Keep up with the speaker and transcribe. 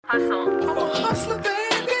Hustle. I'm a hustler,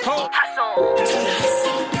 baby. Hustle.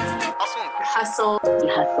 Hustle.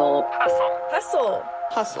 Hustle.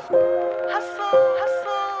 Hustle.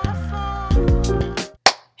 Hustle.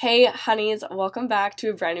 Hey, honeys, welcome back to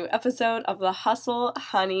a brand new episode of the Hustle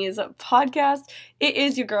Honeys podcast. It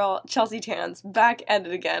is your girl, Chelsea Tans, back at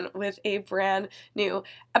it again with a brand new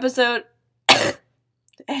episode.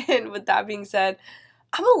 And with that being said,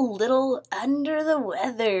 I'm a little under the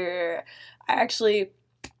weather. I actually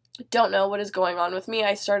don't know what is going on with me.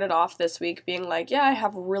 I started off this week being like, yeah, I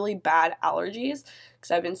have really bad allergies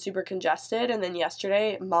because I've been super congested. And then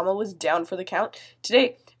yesterday, mama was down for the count.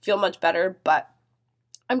 Today, feel much better, but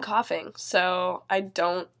I'm coughing. So I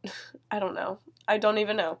don't know. I don't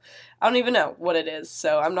even know what it is.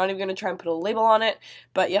 So I'm not even going to try and put a label on it.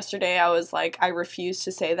 But yesterday I was like, I refused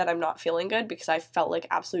to say that I'm not feeling good because I felt like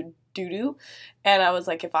absolute doo-doo. And I was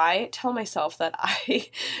like, if I tell myself that I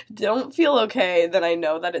don't feel okay, then I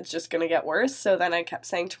know that it's just going to get worse. So then I kept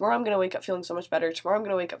saying, tomorrow I'm going to wake up feeling so much better. Tomorrow I'm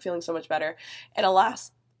going to wake up feeling so much better. And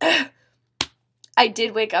alas, I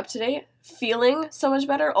did wake up today feeling so much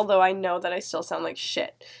better, although I know that I still sound like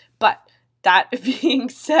shit. But that being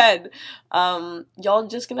said, y'all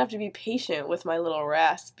just gonna have to be patient with my little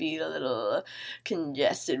raspy, little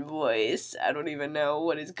congested voice. I don't even know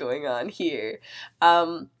what is going on here.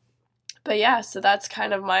 But yeah, so that's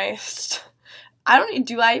kind of my,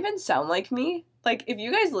 do I even sound like me? Like, if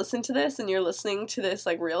you guys listen to this and you're listening to this,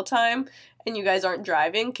 like, real time, and you guys aren't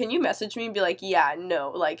driving, can you message me and be like, yeah,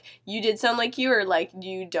 no, like, you did sound like you, or, like,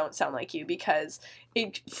 you don't sound like you, because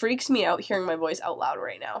it freaks me out hearing my voice out loud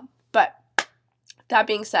right now. But that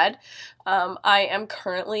being said, I am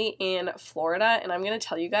currently in Florida, and I'm going to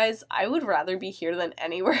tell you guys, I would rather be here than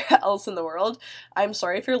anywhere else in the world. I'm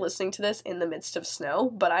sorry if you're listening to this in the midst of snow,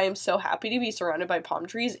 but I am so happy to be surrounded by palm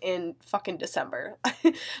trees in fucking December.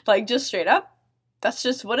 Like, just straight up. That's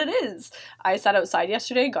just what it is. I sat outside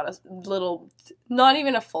yesterday, got a little, not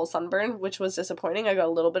even a full sunburn, which was disappointing. I got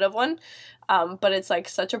a little bit of one. But it's like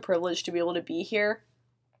such a privilege to be able to be here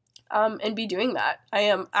and be doing that. I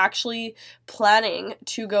am actually planning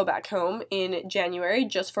to go back home in January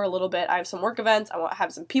just for a little bit. I have some work events. I want to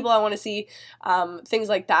have some people I want to see, things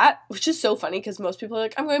like that, which is so funny because most people are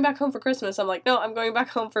like, I'm going back home for Christmas. I'm like, no, I'm going back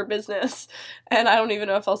home for business. And I don't even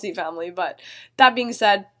know if I'll see family. But that being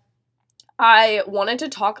said, I wanted to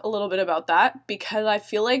talk a little bit about that because I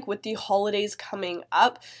feel like with the holidays coming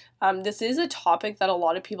up, this is a topic that a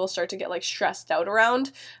lot of people start to get like stressed out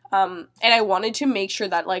around. And I wanted to make sure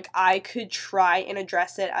that like I could try and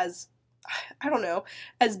address it as, I don't know,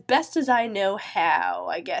 as best as I know how,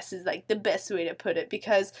 I guess is like the best way to put it,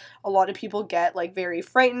 because a lot of people get like very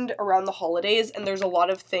frightened around the holidays, and there's a lot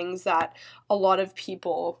of things that a lot of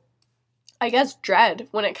people, I guess, dread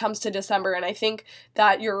when it comes to December. And I think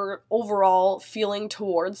that your overall feeling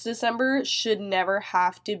towards December should never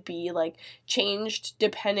have to be like changed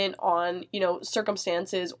dependent on, you know,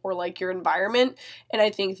 circumstances or like your environment. And I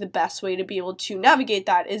think the best way to be able to navigate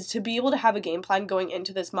that is to be able to have a game plan going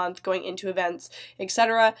into this month, going into events,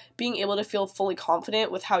 etc., being able to feel fully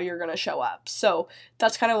confident with how you're going to show up. So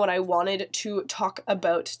that's kind of what I wanted to talk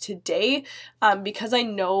about today, because I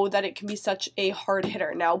know that it can be such a hard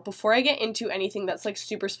hitter. Now, before I get into anything that's like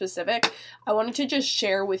super specific, I wanted to just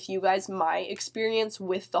share with you guys my experience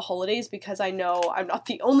with the holidays, because I know I'm not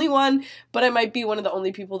the only one, but I might be one of the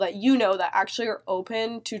only people that you know that actually are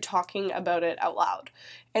open to talking about it out loud.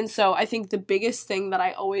 And so I think the biggest thing that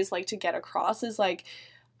I always like to get across is like,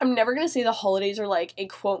 I'm never going to say the holidays are like a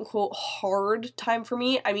quote-unquote hard time for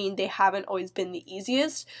me. I mean, they haven't always been the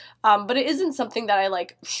easiest, but it isn't something that I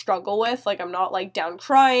like struggle with. Like, I'm not like down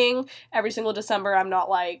crying every single December. I'm not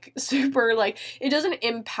like super like, it doesn't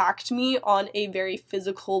impact me on a very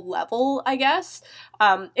physical level, I guess.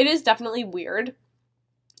 It is definitely weird.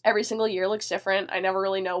 Every single year looks different. I never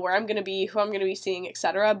really know where I'm going to be, who I'm going to be seeing,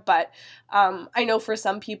 etc. But I know for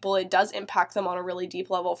some people it does impact them on a really deep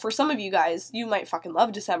level. For some of you guys, you might fucking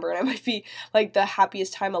love December and it might be like the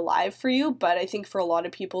happiest time alive for you. But I think for a lot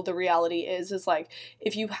of people, the reality is like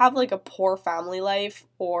if you have like a poor family life,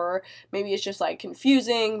 or maybe it's just like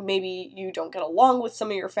confusing, maybe you don't get along with some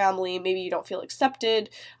of your family, maybe you don't feel accepted,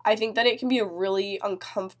 I think that it can be a really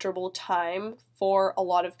uncomfortable time for a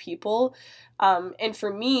lot of people. And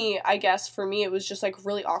for me, I guess for me, it was just like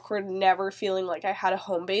really awkward, never feeling like I had a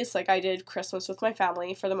home base. Like I did Christmas with my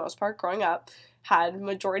family for the most part growing up. had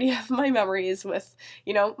majority of my memories with,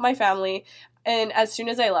 you know, my family. And as soon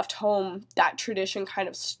as I left home, that tradition kind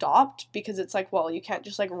of stopped because it's like, well, you can't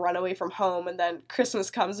just like run away from home and then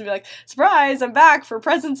Christmas comes and be like, surprise, I'm back for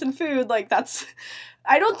presents and food. Like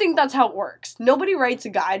I don't think that's how it works. Nobody writes a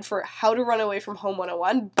guide for how to run away from home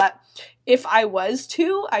 101, but if I was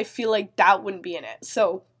to, I feel like that wouldn't be in it.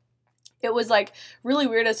 So it was like really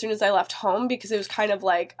weird as soon as I left home because it was kind of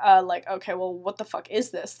like, okay, well, what the fuck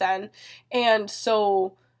is this then? And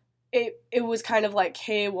so it was kind of like,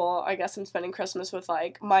 hey, well, I guess I'm spending Christmas with,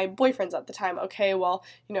 like, my boyfriends at the time. Okay, well,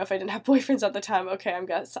 you know, if I didn't have boyfriends at the time, okay,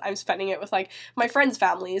 I'm spending it with, like, my friends'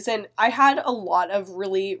 families. And I had a lot of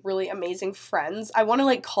really, really amazing friends. I want to,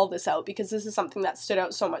 like, call this out because this is something that stood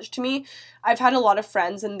out so much to me. I've had a lot of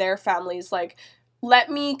friends and their families, like, let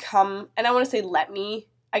me come, and I want to say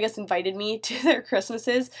I guess invited me to their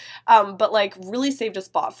Christmases, but like really saved a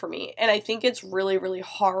spot for me. And I think it's really, really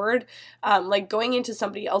hard, like going into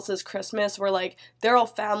somebody else's Christmas where like their whole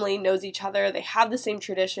family knows each other, they have the same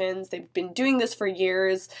traditions, they've been doing this for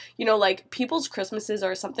years, you know, like people's Christmases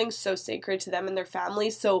are something so sacred to them and their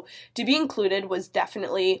families. So to be included was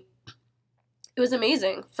definitely, it was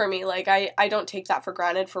amazing for me. Like I don't take that for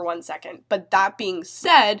granted for 1 second. But that being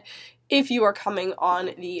said, if you are coming on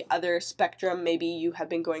the other spectrum, maybe you have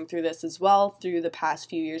been going through this as well through the past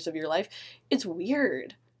few years of your life, it's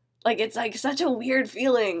weird. Like, it's, like, such a weird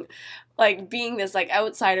feeling, like, being this, like,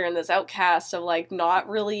 outsider and this outcast of, like, not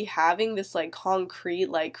really having this, like, concrete,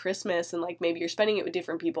 like, Christmas, and, like, maybe you're spending it with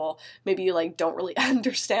different people, maybe you, like, don't really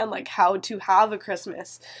understand, like, how to have a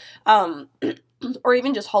Christmas, or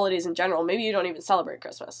even just holidays in general. Maybe you don't even celebrate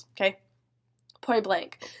Christmas, okay? Point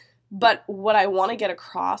blank. But what I want to get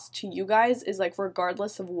across to you guys is, like,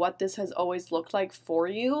 regardless of what this has always looked like for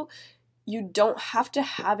you, you don't have to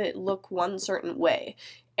have it look one certain way.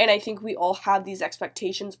 And I think we all have these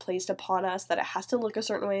expectations placed upon us that it has to look a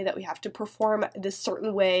certain way, that we have to perform this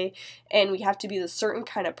certain way, and we have to be this certain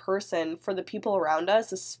kind of person for the people around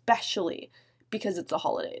us, especially because it's the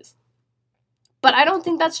holidays. But I don't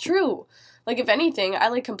think that's true. Like, if anything, I,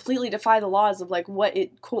 like, completely defy the laws of, like, what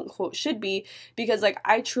it, quote-unquote, should be, because, like,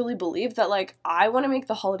 I truly believe that, like, I want to make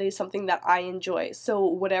the holidays something that I enjoy, so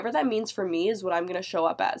whatever that means for me is what I'm going to show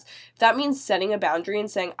up as. If that means setting a boundary and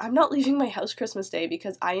saying, I'm not leaving my house Christmas Day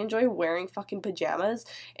because I enjoy wearing fucking pajamas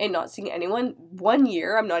and not seeing anyone. 1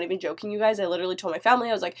 year, I'm not even joking, you guys, I literally told my family,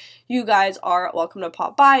 I was like, you guys are welcome to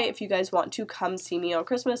pop by if you guys want to come see me on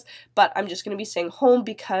Christmas, but I'm just going to be staying home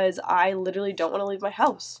because I literally don't want to leave my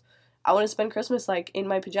house. I want to spend Christmas, like, in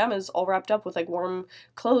my pajamas, all wrapped up with, like, warm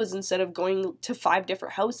clothes instead of going to 5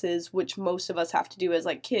 different houses, which most of us have to do as,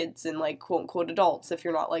 like, kids and, like, quote-unquote adults if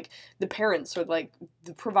you're not, like, the parents or, like,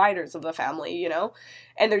 the providers of the family, you know?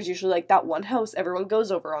 And there's usually, like, that one house everyone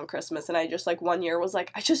goes over on Christmas, and I just, like, 1 year was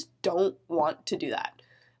like, I just don't want to do that.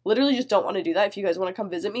 Literally just don't want to do that. If you guys want to come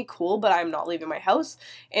visit me, cool, but I'm not leaving my house.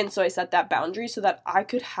 And so I set that boundary so that I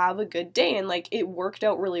could have a good day. And, like, it worked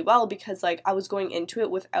out really well because, like, I was going into it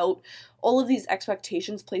without all of these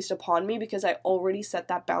expectations placed upon me because I already set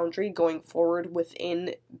that boundary going forward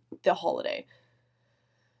within the holiday.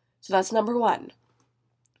 So that's number 1.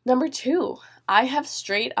 Number 2, I have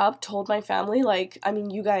straight up told my family, like, I mean,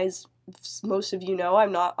 you guys, most of you know,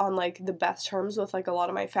 I'm not on, like, the best terms with, like, a lot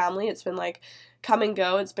of my family. It's been, like, come and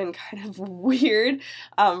go. It's been kind of weird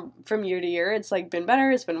from year to year. It's, like, been better,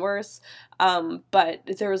 it's been worse, but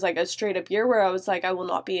there was, like, a straight up year where I was like, I will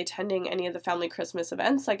not be attending any of the family Christmas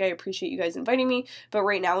events. Like, I appreciate you guys inviting me, but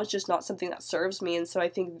right now it's just not something that serves me. And so I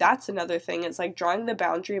think that's another thing. It's, like, drawing the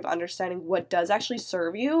boundary of understanding what does actually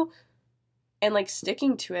serve you and, like,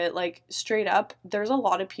 sticking to it. Like, straight up, there's a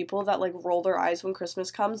lot of people that, like, roll their eyes when Christmas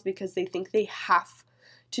comes because they think they have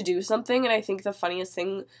to do something. And I think the funniest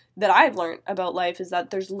thing that I've learned about life is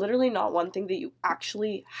that there's literally not one thing that you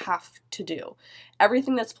actually have to do.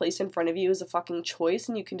 Everything that's placed in front of you is a fucking choice,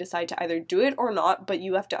 and you can decide to either do it or not, but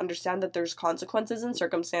you have to understand that there's consequences and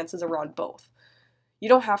circumstances around both. You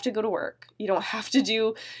don't have to go to work. You don't have to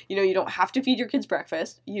do, you don't have to feed your kids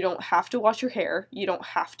breakfast. You don't have to wash your hair. You don't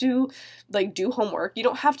have to, like, do homework. You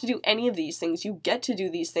don't have to do any of these things. You get to do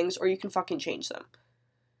these things, or you can fucking change them.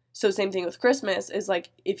 So same thing with Christmas is, like,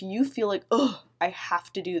 if you feel like, oh, I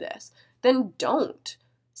have to do this, then don't.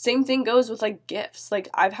 Same thing goes with, like, gifts. Like,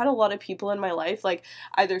 I've had a lot of people in my life, like,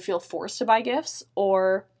 either feel forced to buy gifts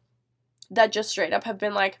or that just straight up have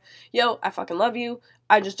been like, yo, I fucking love you.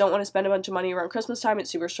 I just don't want to spend a bunch of money around Christmas time. It's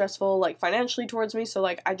super stressful, like, financially towards me. So,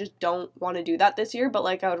 like, I just don't want to do that this year. But,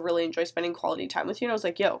 like, I would really enjoy spending quality time with you. And I was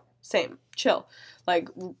like, yo, same, chill. Like,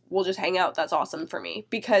 we'll just hang out. That's awesome for me.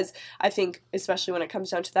 Because I think, especially when it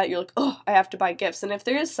comes down to that, you're like, oh, I have to buy gifts. And if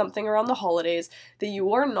there is something around the holidays that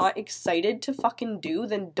you are not excited to fucking do,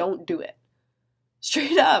 then don't do it.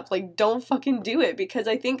 Straight up, like, don't fucking do it. Because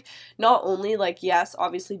I think not only, like, yes,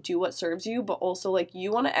 obviously do what serves you, but also, like,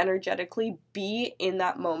 you want to energetically be in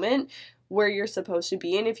that moment where you're supposed to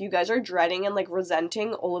be. And if you guys are dreading and, like,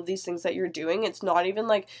 resenting all of these things that you're doing, it's not even,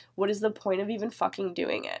 like, what is the point of even fucking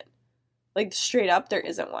doing it? Like, straight up, there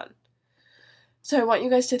isn't one. So I want you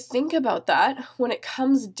guys to think about that when it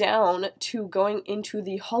comes down to going into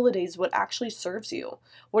the holidays, what actually serves you.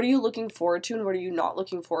 What are you looking forward to and what are you not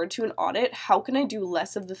looking forward to? And audit, how can I do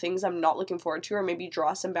less of the things I'm not looking forward to, or maybe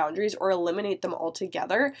draw some boundaries or eliminate them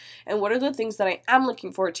altogether? And what are the things that I am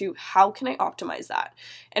looking forward to? How can I optimize that?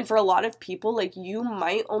 And for a lot of people, like, you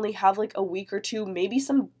might only have like a week or two, maybe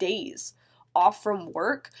some days off from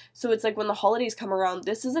work. So it's like when the holidays come around,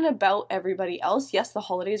 this isn't about everybody else. Yes, the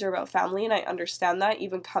holidays are about family, and I understand that,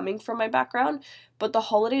 even coming from my background, but the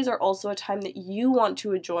holidays are also a time that you want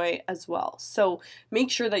to enjoy as well. So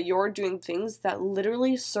make sure that you're doing things that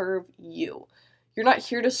literally serve you. You're not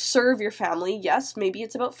here to serve your family. Yes, maybe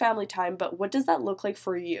it's about family time, but what does that look like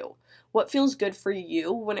for you? What feels good for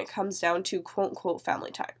you when it comes down to quote unquote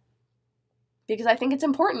family time? Because I think it's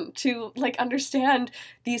important to, like, understand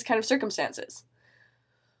these kind of circumstances.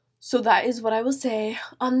 So that is what I will say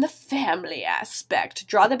on the family aspect.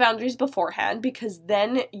 Draw the boundaries beforehand, because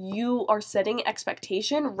then you are setting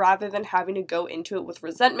expectation rather than having to go into it with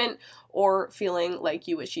resentment or feeling like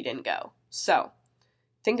you wish you didn't go. So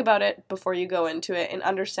think about it before you go into it and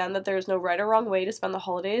understand that there's no right or wrong way to spend the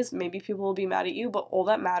holidays. Maybe people will be mad at you, but all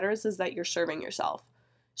that matters is that you're serving yourself.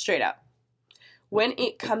 Straight up. When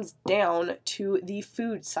it comes down to the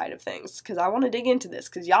food side of things, because I want to dig into this,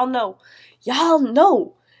 because y'all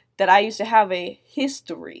know that I used to have a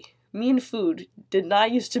history. Me and food did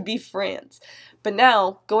not used to be friends. But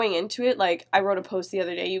now, going into it, like, I wrote a post the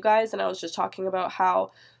other day, you guys, and I was just talking about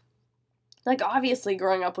how, like, obviously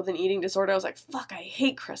growing up with an eating disorder, I was like, fuck, I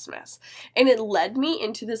hate Christmas. And it led me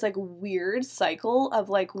into this, like, weird cycle of,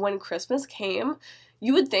 like, when Christmas came,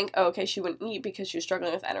 you would think, oh, okay, she wouldn't eat because she was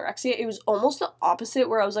struggling with anorexia. It was almost the opposite,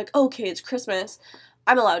 where I was like, okay, it's Christmas.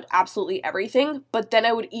 I'm allowed absolutely everything, but then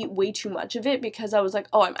I would eat way too much of it because I was like,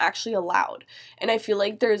 oh, I'm actually allowed. And I feel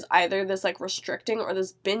like there's either this, like, restricting or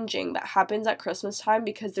this binging that happens at Christmas time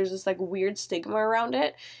because there's this, like, weird stigma around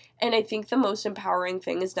it. And I think the most empowering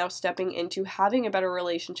thing is now stepping into having a better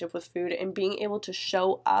relationship with food and being able to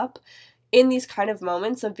show up in these kind of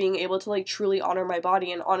moments of being able to, like, truly honor my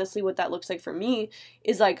body. And honestly, what that looks like for me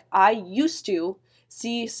is, like, I used to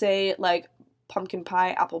see, say, like, pumpkin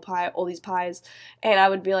pie, apple pie, all these pies, and I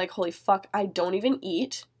would be like, holy fuck, I don't even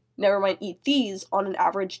eat, never mind eat these on an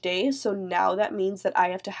average day. So now that means that I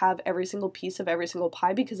have to have every single piece of every single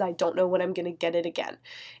pie because I don't know when I'm gonna get it again.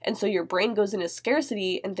 And so your brain goes into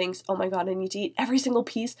scarcity and thinks, oh my god, I need to eat every single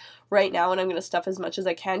piece right now, and I'm gonna stuff as much as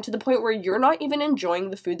I can, to the point where you're not even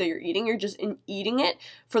enjoying the food that you're eating. You're just eating it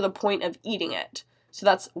for the point of eating it. So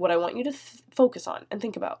that's what I want you to focus on and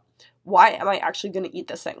think about. Why am I actually going to eat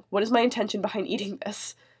this thing? What is my intention behind eating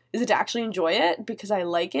this? Is it to actually enjoy it because I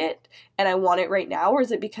like it and I want it right now? Or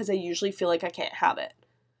is it because I usually feel like I can't have it?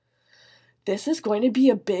 This is going to be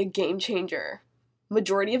a big game changer.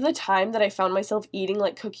 Majority of the time that I found myself eating,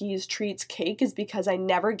 like, cookies, treats, cake is because I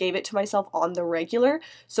never gave it to myself on the regular.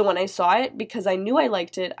 So when I saw it, because I knew I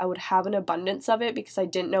liked it, I would have an abundance of it because I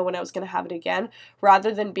didn't know when I was going to have it again,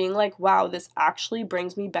 rather than being like, wow, this actually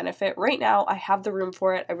brings me benefit right now. I have the room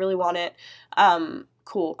for it. I really want it.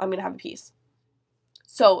 Cool. I'm going to have a piece.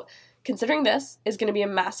 So considering this is going to be a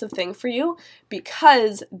massive thing for you,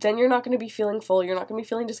 because then you're not going to be feeling full, you're not going to be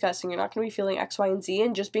feeling disgusting, you're not going to be feeling X, Y, and Z,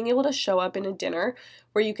 and just being able to show up in a dinner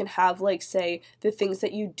where you can have, like, say, the things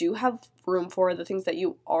that you do have room for, the things that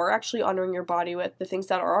you are actually honoring your body with, the things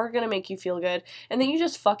that are going to make you feel good, and that you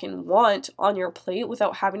just fucking want on your plate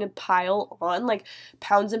without having to pile on, like,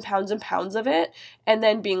 pounds and pounds and pounds of it, and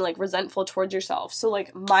then being, like, resentful towards yourself. So,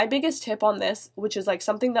 like, my biggest tip on this, which is, like,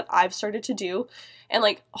 something that I've started to do, and,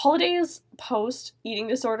 like, holidays post eating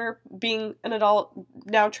disorder, being an adult,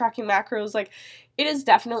 now tracking macros, like, it is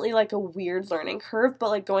definitely, like, a weird learning curve, but,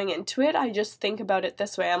 like, going into it, I just think about it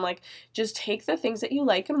this way. I'm like, just take the things that you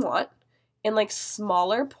like and want in, like,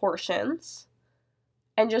 smaller portions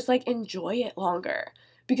and just, like, enjoy it longer.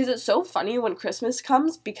 Because it's so funny when Christmas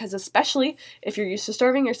comes, because especially if you're used to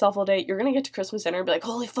starving yourself all day, you're going to get to Christmas dinner and be like,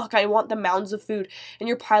 holy fuck, I want the mounds of food. And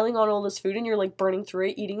you're piling on all this food and you're, like, burning through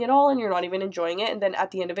it, eating it all, and you're not even enjoying it. And then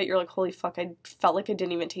at the end of it, you're like, holy fuck, I felt like I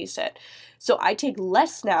didn't even taste it. So I take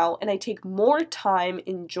less now and I take more time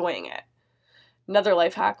enjoying it. Another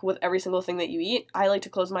life hack with every single thing that you eat, I like to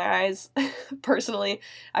close my eyes. Personally,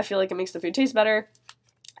 I feel like it makes the food taste better.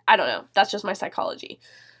 I don't know. That's just my psychology.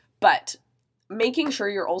 But making sure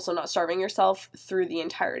you're also not starving yourself through the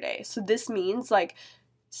entire day. So this means like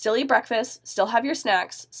still eat breakfast, still have your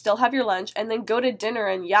snacks, still have your lunch, and then go to dinner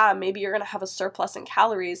and yeah, maybe you're going to have a surplus in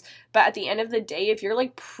calories, but at the end of the day, if you're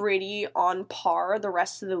like pretty on par the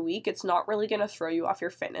rest of the week, it's not really going to throw you off your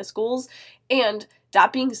fitness goals. And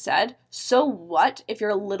that being said, so what if you're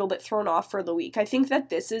a little bit thrown off for the week? I think that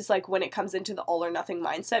this is like when it comes into the all or nothing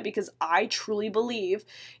mindset, because I truly believe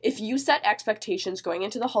if you set expectations going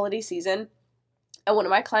into the holiday season, and one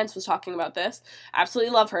of my clients was talking about this. I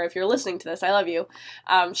absolutely love her. If you're listening to this, I love you.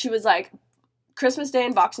 She was like, Christmas Day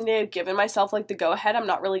and Boxing Day, I've given myself like the go ahead. I'm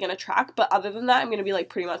not really going to track, but other than that, I'm going to be like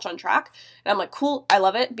pretty much on track. And I'm like, cool, I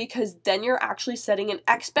love it, because then you're actually setting an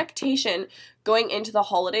expectation going into the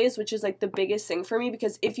holidays, which is like the biggest thing for me,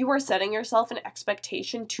 because if you are setting yourself an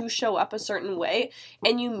expectation to show up a certain way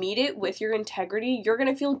and you meet it with your integrity, you're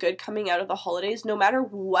going to feel good coming out of the holidays no matter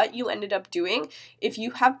what you ended up doing. If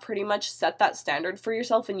you have pretty much set that standard for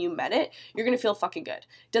yourself and you met it, you're going to feel fucking good.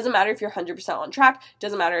 Doesn't matter if you're 100% on track,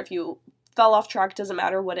 doesn't matter if you fell off track, doesn't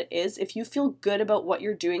matter what it is. If you feel good about what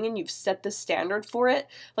you're doing and you've set the standard for it,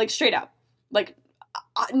 like straight up, like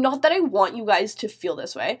not that I want you guys to feel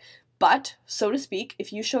this way, but so to speak,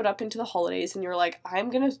 if you showed up into the holidays and you're like, I'm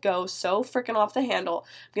gonna go so freaking off the handle,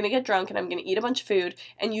 I'm gonna get drunk and I'm gonna eat a bunch of food,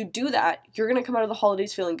 and you do that, you're gonna come out of the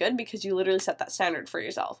holidays feeling good because you literally set that standard for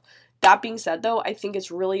yourself. That being said though, I think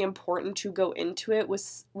it's really important to go into it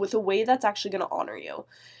with a way that's actually gonna honor you.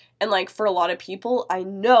 And like for a lot of people, I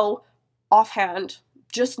know offhand,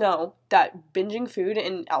 just know that binging food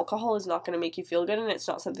and alcohol is not going to make you feel good, and it's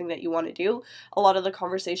not something that you want to do. A lot of the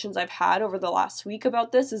conversations I've had over the last week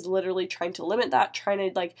about this is literally trying to limit that, trying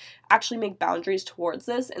to like actually make boundaries towards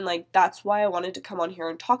this, and like that's why I wanted to come on here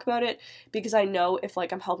and talk about it, because I know if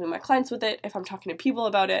like I'm helping my clients with it, if I'm talking to people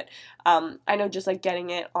about it, I know just like getting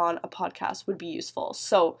it on a podcast would be useful.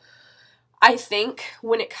 So I think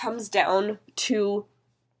when it comes down to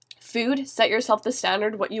food, set yourself the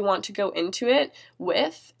standard, what you want to go into it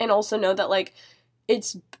with, and also know that like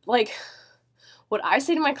it's like what I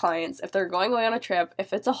say to my clients if they're going away on a trip,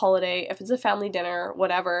 if it's a holiday, if it's a family dinner,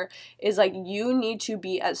 whatever, is like you need to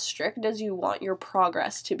be as strict as you want your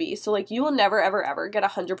progress to be. So like you will never ever ever get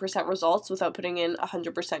 100% results without putting in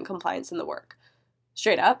 100% compliance in the work.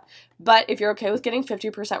 Straight up. But if you're okay with getting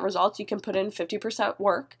 50% results, you can put in 50%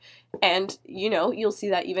 work and you'll see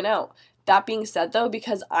that even out. That being said, though,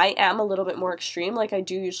 because I am a little bit more extreme, like I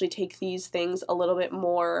do usually take these things a little bit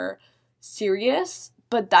more serious,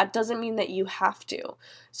 but that doesn't mean that you have to.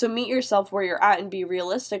 So meet yourself where you're at and be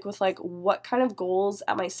realistic with like what kind of goals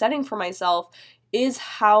am I setting for myself? Is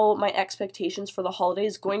how my expectations for the holiday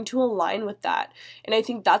is going to align with that. And I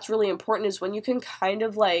think that's really important, is when you can kind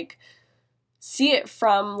of like see it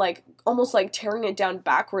from like almost like tearing it down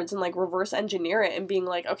backwards and like reverse engineer it and being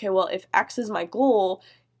like, okay, well, if X is my goal,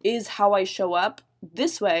 is how I show up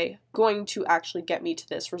this way going to actually get me to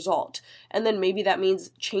this result? And then maybe that means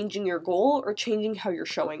changing your goal or changing how you're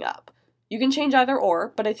showing up. You can change either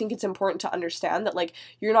or, but I think it's important to understand that like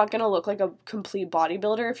you're not going to look like a complete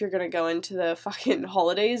bodybuilder if you're going to go into the fucking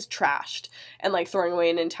holidays trashed and like throwing away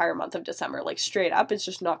an entire month of December. Like straight up, it's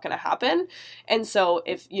just not going to happen. And so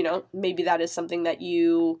if, maybe that is something that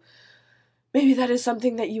you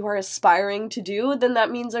are aspiring to do, then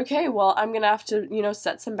that means, okay, well, I'm going to have to,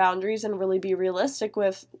 set some boundaries and really be realistic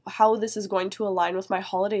with how this is going to align with my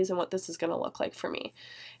holidays and what this is going to look like for me.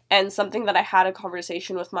 And something that I had a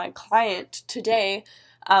conversation with my client today,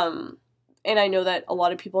 and I know that a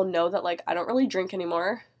lot of people know that, like, I don't really drink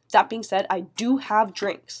anymore. That being said, I do have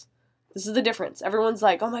drinks. This is the difference. Everyone's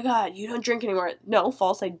like, oh my God, you don't drink anymore. No,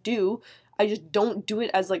 false, I do. I just don't do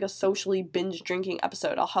it as like a socially binge drinking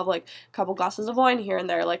episode. I'll have like a couple glasses of wine here and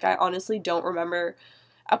there. Like I honestly don't remember.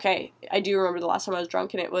 Okay, I do remember the last time I was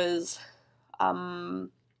drunk, and it was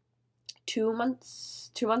 2 months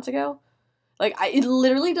ago. Like, it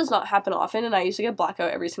literally does not happen often, and I used to get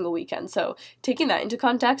blackout every single weekend. So taking that into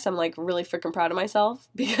context, I'm like really freaking proud of myself,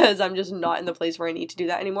 because I'm just not in the place where I need to do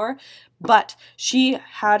that anymore. But she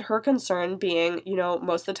had her concern being,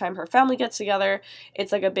 most of the time her family gets together,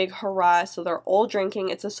 it's like a big hurrah, so they're all drinking,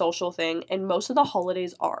 it's a social thing, and most of the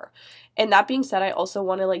holidays are. And that being said, I also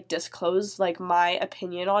want to like disclose like my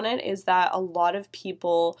opinion on it, is that a lot of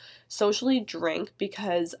people socially drink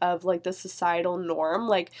because of like the societal norm,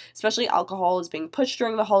 like especially alcohol is being pushed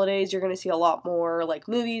during the holidays. You're going to see a lot more like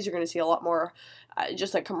movies, you're going to see a lot more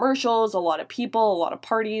just like commercials, a lot of people, a lot of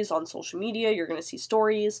parties on social media, you're going to see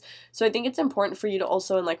stories. So I think it's important for you to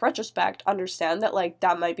also, in like retrospect, understand that like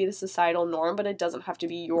that might be the societal norm, but it doesn't have to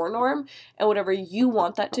be your norm, and whatever you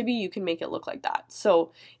want that to be, you can make it look like that.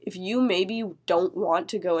 So if you maybe don't want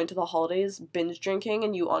to go into the holidays binge drinking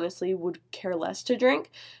and you honestly would care less to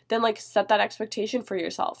drink, then like set that expectation for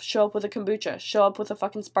yourself. Show up with a kombucha, show up with a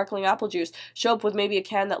fucking sparkling apple juice, show up with maybe a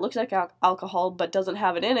can that looks like alcohol but doesn't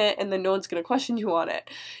have it in it, and then no one's going to question you on it,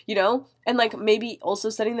 you know? And like maybe also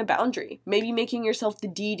setting the boundary, maybe making yourself the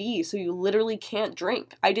DD so you literally can't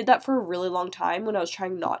drink. I did that for a really long time when I was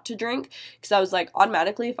trying not to drink, because I was like,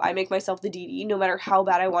 automatically if I make myself the DD, no matter how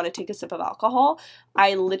bad I want to take a sip of alcohol,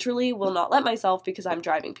 I literally will not let myself because I'm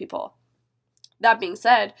driving people. That being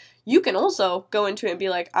said, you can also go into it and be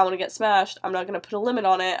like, I want to get smashed. I'm not going to put a limit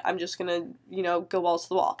on it. I'm just going to, go balls to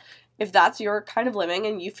the wall. If that's your kind of living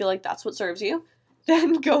and you feel like that's what serves you,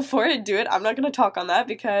 then go for it, do it. I'm not going to talk on that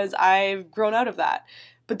because I've grown out of that.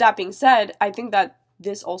 But that being said, I think that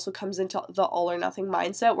this also comes into the all or nothing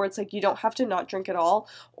mindset where it's like you don't have to not drink at all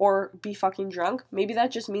or be fucking drunk. Maybe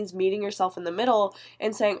that just means meeting yourself in the middle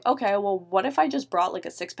and saying, okay, well, what if I just brought like a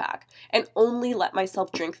 6-pack and only let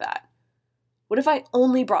myself drink that? What if I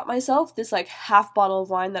only brought myself this like half bottle of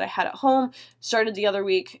wine that I had at home, started the other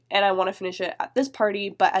week, and I want to finish it at this party,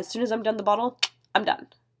 but as soon as I'm done the bottle, I'm done.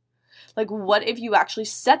 Like, what if you actually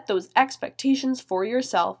set those expectations for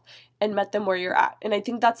yourself and met them where you're at? And I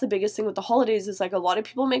think that's the biggest thing with the holidays is like a lot of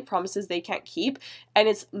people make promises they can't keep, and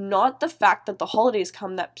it's not the fact that the holidays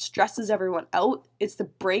come that stresses everyone out, it's the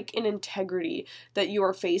break in integrity that you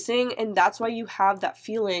are facing, and that's why you have that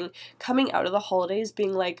feeling coming out of the holidays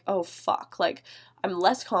being like, oh fuck, like I'm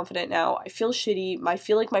less confident now, I feel shitty, I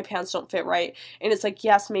feel like my pants don't fit right, and it's like,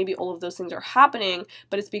 yes, maybe all of those things are happening,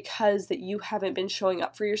 but it's because that you haven't been showing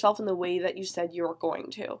up for yourself in the way that you said you were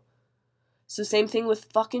going to. So same thing with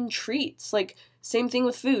fucking treats, like same thing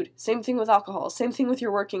with food, same thing with alcohol, same thing with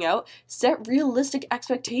your working out. Set realistic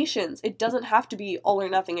expectations. It doesn't have to be all or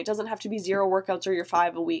nothing. It doesn't have to be 0 workouts or your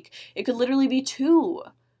 5 a week. It could literally be 2.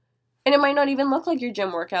 And it might not even look like your gym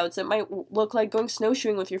workouts. It might look like going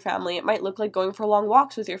snowshoeing with your family. It might look like going for long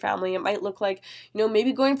walks with your family. It might look like,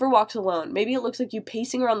 maybe going for walks alone. Maybe it looks like you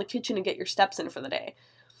pacing around the kitchen to get your steps in for the day.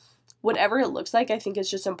 Whatever it looks like, I think it's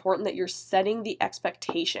just important that you're setting the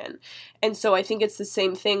expectation. And so I think it's the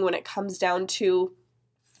same thing when it comes down to,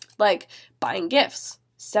 like, buying gifts.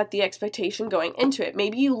 Set the expectation going into it.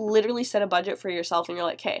 Maybe you literally set a budget for yourself and you're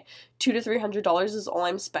like, hey, $200 to $300 is all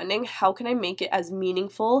I'm spending. How can I make it as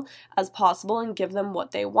meaningful as possible and give them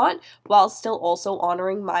what they want while still also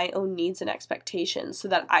honoring my own needs and expectations so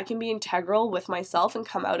that I can be integral with myself and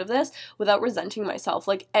come out of this without resenting myself?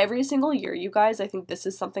 Like every single year, you guys, I think this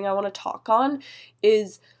is something I want to talk on,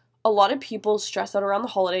 is a lot of people stress out around the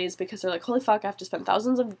holidays because they're like, holy fuck, I have to spend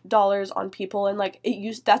thousands of dollars on people, and like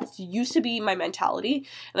that used to be my mentality,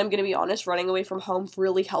 and I'm gonna be honest, running away from home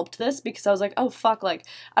really helped this because I was like, oh fuck, like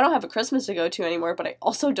I don't have a Christmas to go to anymore, but I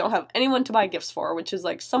also don't have anyone to buy gifts for, which is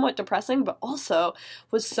like somewhat depressing, but also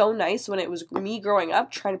was so nice when it was me growing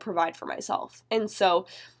up trying to provide for myself. And so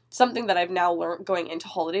something that I've now learned going into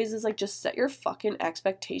holidays is like just set your fucking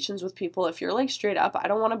expectations with people. If you're like straight up, I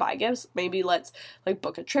don't want to buy gifts, maybe let's like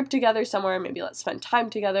book a trip together somewhere, maybe let's spend time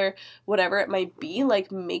together, whatever it might be,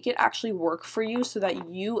 like make it actually work for you so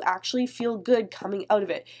that you actually feel good coming out of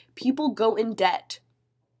it. People go in debt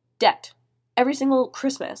every single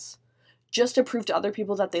Christmas just to prove to other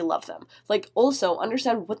people that they love them. Like also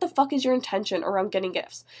understand what the fuck is your intention around getting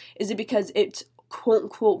gifts. Is it because it's quote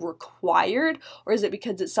unquote required, or is it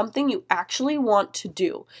because it's something you actually want to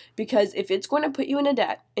do? Because if it's going to put you in a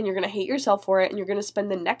debt and you're going to hate yourself for it and you're going to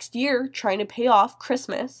spend the next year trying to pay off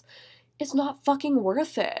Christmas, it's not fucking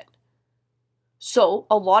worth it. So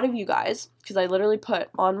a lot of you guys, because I literally put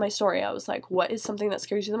on my story, I was like, what is something that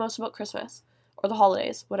scares you the most about Christmas or the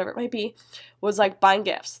holidays, whatever it might be, was like buying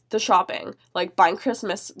gifts, the shopping, like buying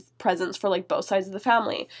Christmas presents for like both sides of the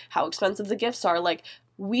family, how expensive the gifts are. Like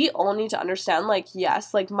we all need to understand, like,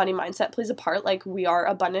 yes, like money mindset plays a part, like we are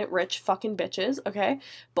abundant, rich fucking bitches, okay?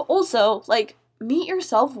 But also, like, meet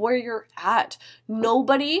yourself where you're at.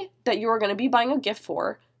 Nobody that you are going to be buying a gift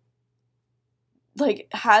for, like,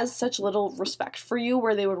 has such little respect for you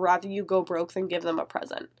where they would rather you go broke than give them a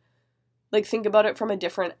present. Like, think about it from a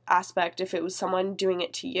different aspect. If it was someone doing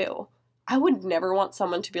it to you, I would never want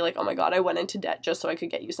someone to be like, oh my god, I went into debt just so I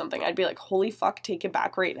could get you something. I'd be like, holy fuck, take it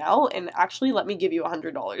back right now and actually let me give you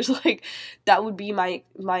 $100. Like, that would be my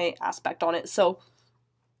aspect on it. So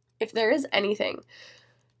if there is anything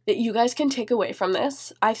that you guys can take away from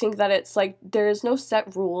this, I think that it's like there is no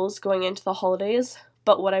set rules going into the holidays,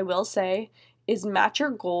 but what I will say is match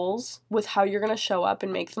your goals with how you're going to show up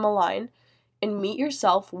and make them align, and meet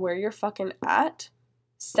yourself where you're fucking at.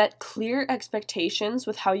 Set clear expectations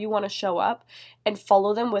with how you want to show up and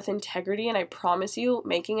follow them with integrity, and I promise you,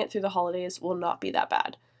 making it through the holidays will not be that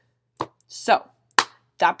bad. So,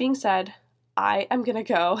 that being said, I am gonna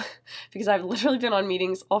go because I've literally been on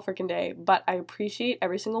meetings all freaking day, but I appreciate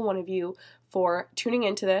every single one of you for tuning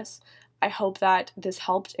into this. I hope that this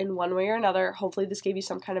helped in one way or another. Hopefully this gave you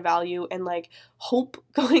some kind of value and hope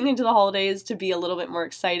going into the holidays to be a little bit more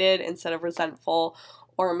excited instead of resentful,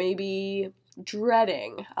 or maybe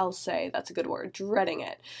dreading. I'll say that's a good word, dreading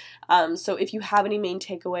it. So if you have any main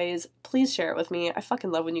takeaways, please share it with me. I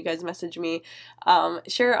fucking love when you guys message me.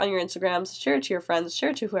 Share it on your Instagrams, share it to your friends,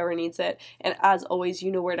 share it to whoever needs it. And as always,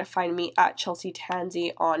 you know where to find me at Chelsea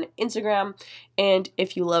Tansey on Instagram. And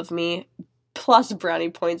if you love me, plus brownie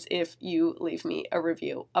points if you leave me a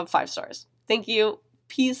review of 5 stars. Thank you.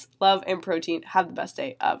 Peace, love, and protein. Have the best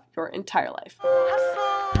day of your entire life.